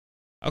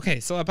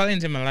Okay, so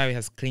apparently Malawi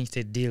has clinched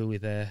a deal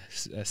with a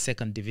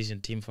second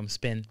division team from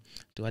Spain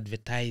to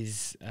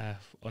advertise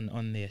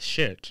on their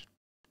shirt.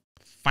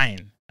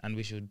 Fine, and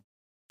we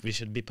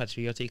should be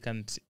patriotic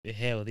and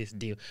hail this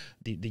deal.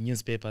 The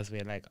newspapers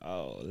were like,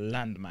 "Oh,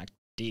 landmark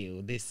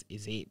deal. This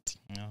is it.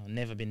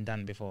 Never been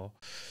done before."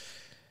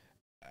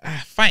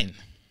 Fine,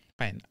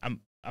 fine.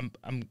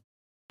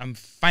 I'm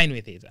fine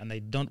with it, and I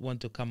don't want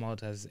to come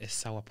out as a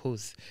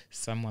sourpuss,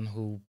 someone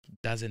who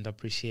doesn't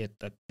appreciate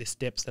that the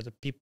steps that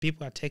the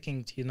people are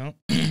taking, to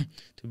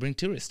bring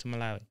tourists to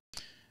Malawi.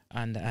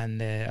 And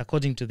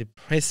according to the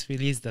press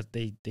release that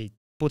they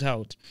put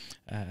out,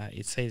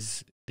 it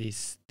says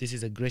this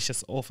is a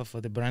gracious offer for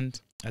the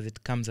brand as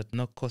it comes at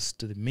no cost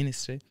to the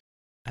ministry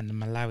and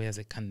Malawi as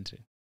a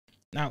country.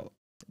 Now,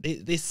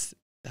 this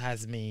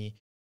has me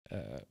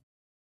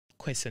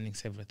questioning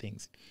several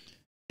things.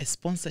 A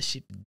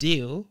sponsorship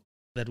deal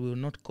that will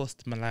not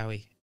cost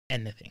Malawi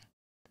anything.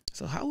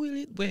 So how will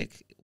it work?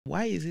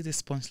 Why is it a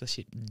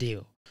sponsorship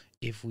deal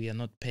if we are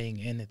not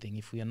paying anything,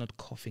 if we are not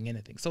coughing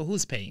anything? So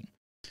who's paying?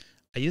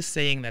 Are you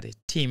saying that a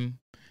team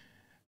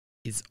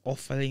is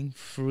offering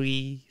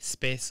free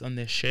space on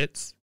their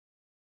shirts?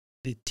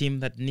 The team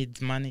that needs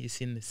money is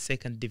in the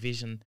second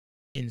division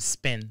in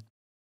Spain.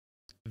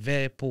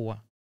 Very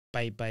poor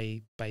by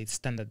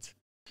standards.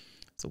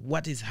 So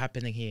what is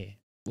happening here?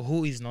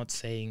 Who is not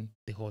saying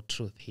the whole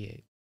truth here?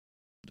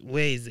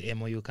 Where is the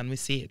MOU? Can we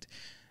see it?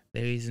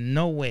 There is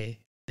no way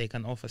they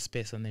can offer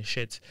space on their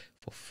shirts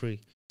for free.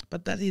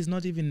 But that is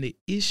not even the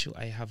issue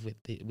I have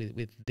with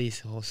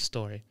this whole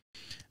story.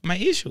 My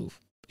issue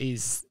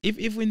is if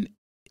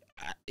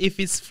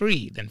it's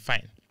free, then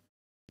fine.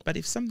 But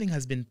if something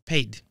has been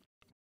paid,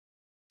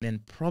 then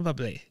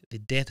probably the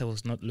data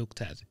was not looked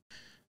at,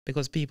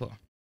 because people.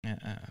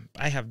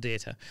 I have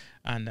data,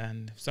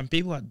 and some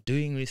people are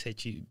doing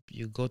research.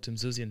 You go to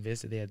Mzuzi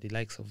University, there are the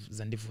likes of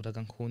Zandifuta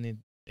Kankuni,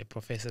 a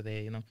professor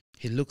there.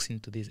 He looks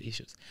into these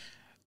issues.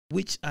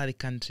 Which are the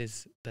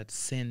countries that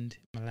send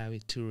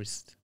Malawi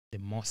tourists the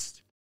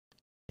most?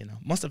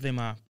 Most of them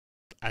are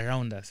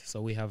around us.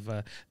 So we have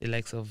the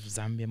likes of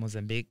Zambia,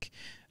 Mozambique,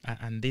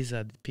 and these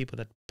are the people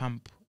that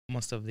pump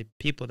most of the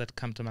people that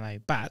come to Malawi.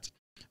 But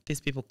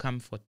these people come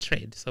for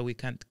trade, so we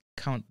can't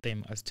count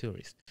them as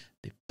tourists.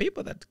 The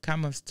people that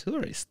come as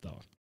tourists,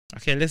 though.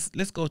 Okay,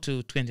 let's go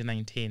to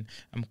 2019.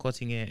 I'm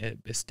quoting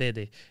a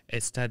study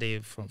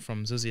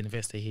from Zuzu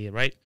University here,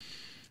 right?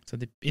 So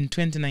in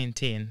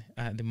 2019,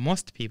 the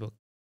most people,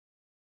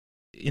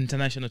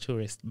 international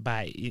tourists,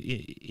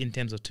 in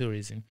terms of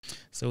tourism.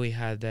 So we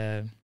had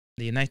the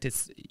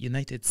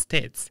United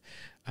States,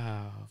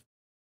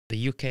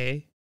 the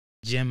UK,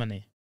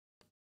 Germany,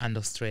 and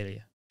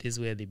Australia. These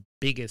were the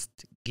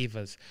biggest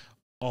givers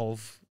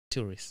of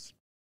tourists.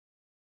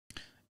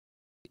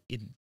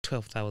 In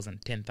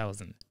 12,000,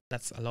 10,000,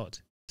 that's a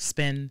lot.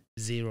 Spain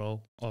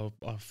 0 or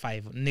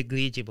 5,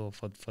 negligible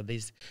for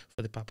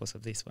the purpose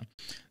of this one.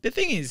 The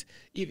thing is,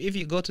 if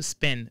you go to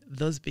Spain,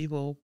 those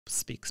people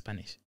speak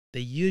Spanish.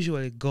 They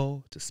usually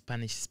go to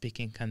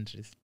Spanish-speaking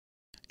countries.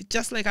 It's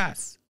just like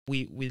us.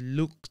 We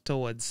look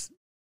towards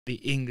the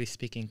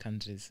English-speaking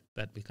countries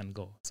that we can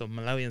go. So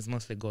Malawians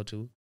mostly go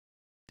to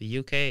the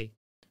UK,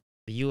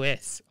 the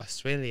US,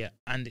 Australia,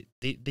 and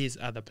these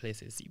other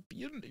places.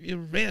 You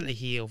rarely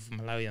hear of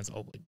Malawians,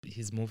 oh,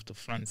 he's moved to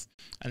France,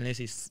 unless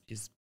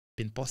he's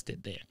been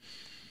posted there.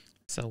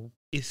 So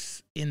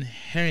it's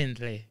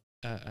inherently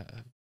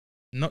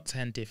not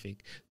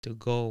scientific to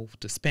go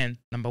to Spain,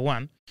 number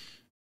one,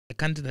 a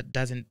country that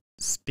doesn't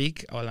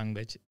speak our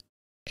language,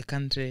 a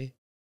country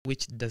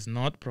which does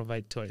not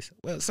provide tourists.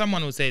 Well,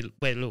 someone will say,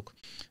 well, look,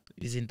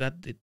 isn't that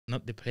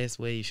not the place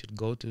where you should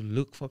go to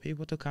look for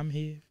people to come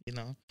here,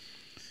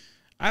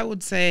 I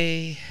would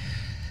say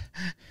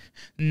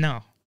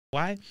no.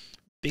 Why?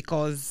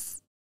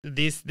 Because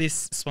this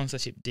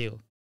sponsorship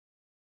deal,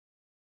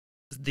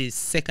 the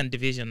second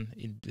division,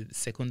 in the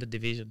second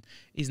division,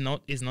 is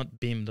not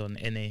beamed on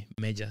any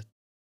major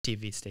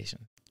TV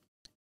station.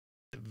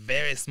 A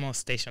very small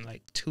station,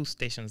 like 2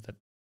 stations that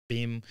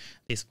beam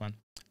this one.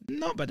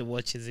 Nobody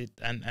watches it,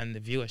 and the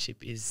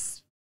viewership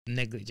is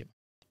negligible.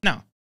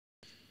 Now,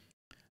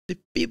 the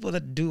people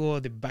that do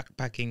all the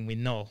backpacking, we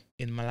know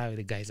in Malawi,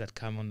 the guys that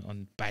come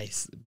on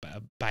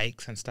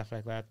bikes and stuff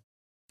like that,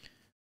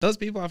 those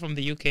people are from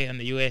the UK and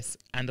the US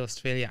and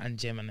Australia and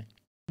Germany.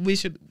 We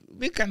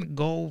can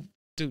go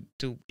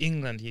to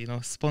England,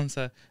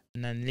 sponsor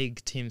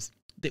non-league teams.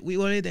 We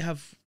already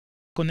have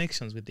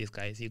connections with these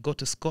guys. You go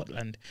to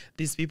Scotland,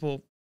 these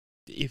people,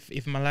 if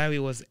Malawi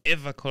was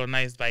ever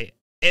colonized by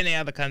any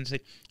other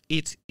country,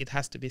 it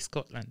has to be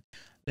Scotland.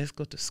 Let's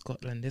go to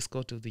Scotland. Let's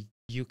go to the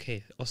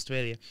UK,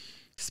 Australia.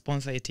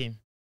 Sponsor a team.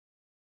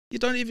 You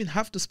don't even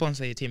have to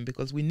sponsor a team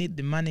because we need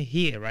the money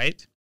here,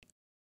 right?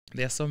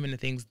 There are so many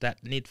things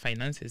that need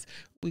finances.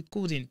 We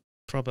couldn't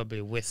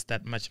probably waste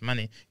that much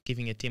money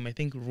giving a team. I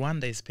think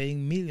Rwanda is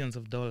paying millions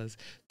of dollars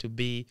to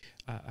be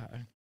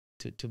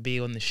to be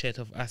on the shirt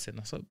of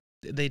Arsenal. So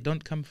they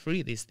don't come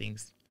free, these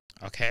things.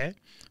 Okay,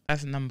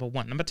 that's number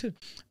one. Number two,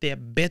 there are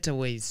better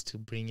ways to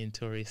bring in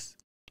tourists.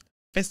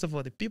 First of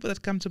all, the people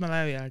that come to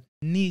Malawi are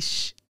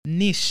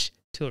niche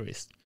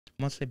tourists,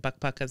 mostly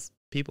backpackers,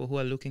 people who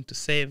are looking to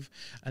save,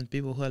 and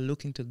people who are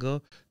looking to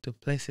go to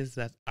places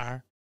that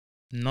are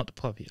not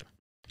popular.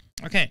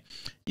 Okay,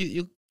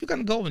 you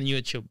can go on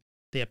YouTube.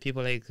 There are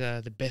people like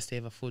the Best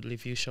Ever Food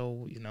Review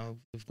Show. You know,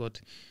 we've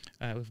got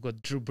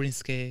Drew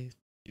Brinsky,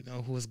 you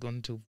know, who's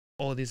gone to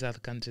all these other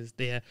countries.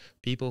 There are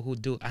people who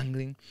do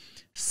angling.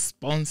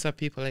 Sponsor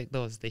people like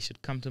those. They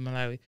should come to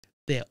Malawi.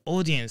 Their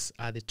audience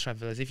are the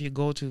travelers. If you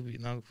go to you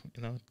know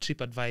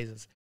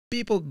TripAdvisors,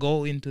 people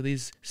go into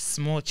these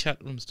small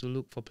chat rooms to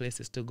look for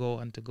places to go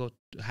and to go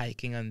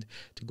hiking and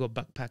to go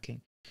backpacking.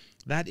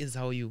 That is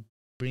how you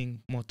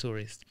bring more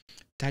tourists.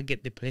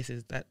 Target the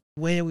places that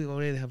where we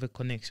already have a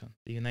connection.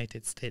 The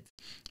United States,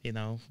 you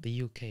know,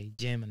 the UK,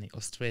 Germany,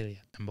 Australia.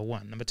 Number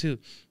one. Number two,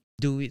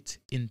 do it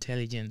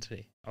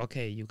intelligently.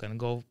 Okay, you can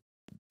go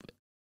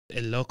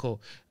a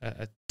local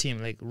a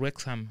team like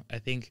Wrexham. I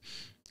think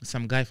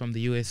some guy from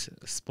the US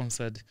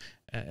sponsored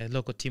a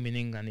local team in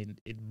England.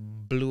 It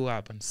blew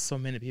up, and so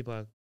many people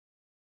are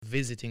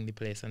visiting the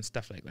place and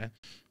stuff like that.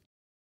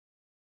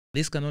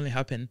 This can only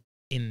happen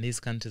in these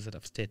countries that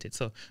I've stated.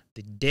 So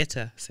the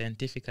data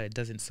scientifically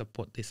doesn't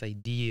support this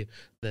idea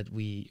that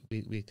we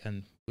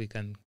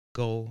can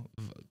go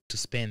to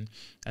Spain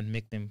and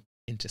make them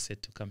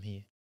interested to come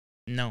here.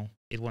 No,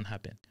 it won't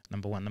happen.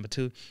 Number one. Number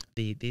two,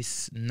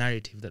 this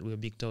narrative that we're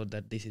being told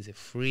that this is a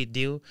free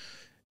deal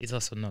is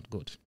also not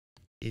good.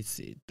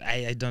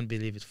 I don't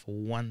believe it for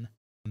 1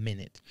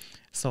 minute.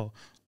 So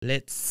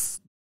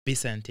let's be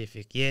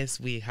scientific. Yes,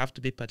 we have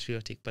to be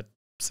patriotic, but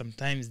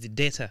sometimes the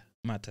data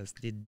matters.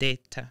 The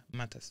data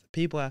matters.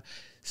 People are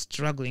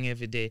struggling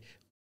every day,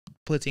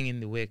 putting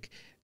in the work,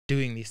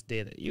 doing this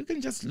data. You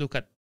can just look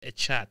at a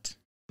chart,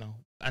 you know,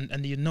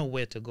 and you know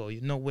where to go.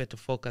 You know where to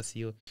focus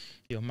your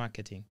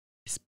marketing.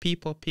 It's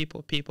people,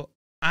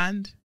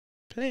 and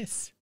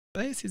place.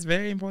 Place is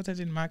very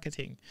important in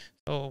marketing.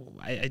 So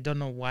I don't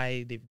know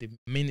why the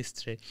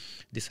ministry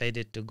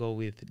decided to go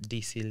with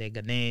DC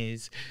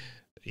Leganes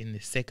in the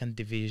second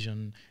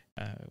division,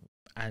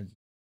 and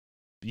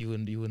you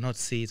will not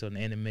see it on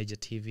any major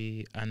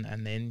TV,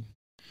 and then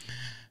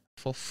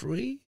for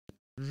free,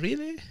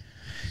 really?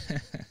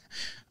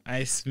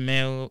 I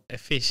smell a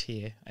fish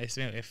here. I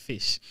smell a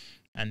fish,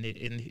 and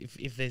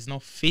if there's no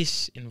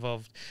fish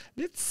involved,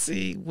 let's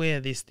see where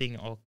this thing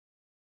all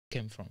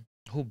came from.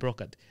 Who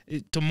brokered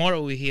it?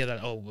 Tomorrow we hear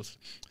that was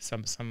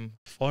some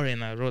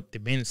foreigner wrote the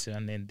ministry,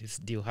 and then this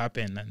deal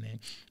happened, and then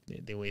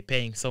they were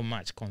paying so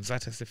much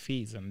consultancy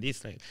fees and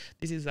this. Like,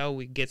 this is how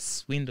we get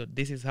swindled.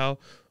 This is how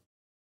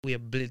we are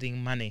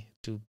bleeding money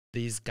to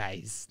these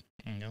guys.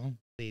 You know,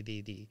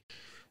 the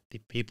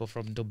people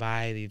from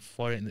Dubai,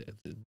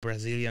 the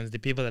Brazilians, the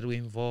people that we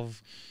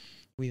involve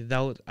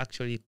without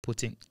actually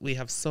putting. We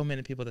have so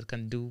many people that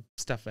can do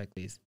stuff like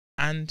this,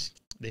 and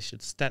they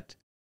should start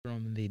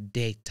from the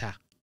data.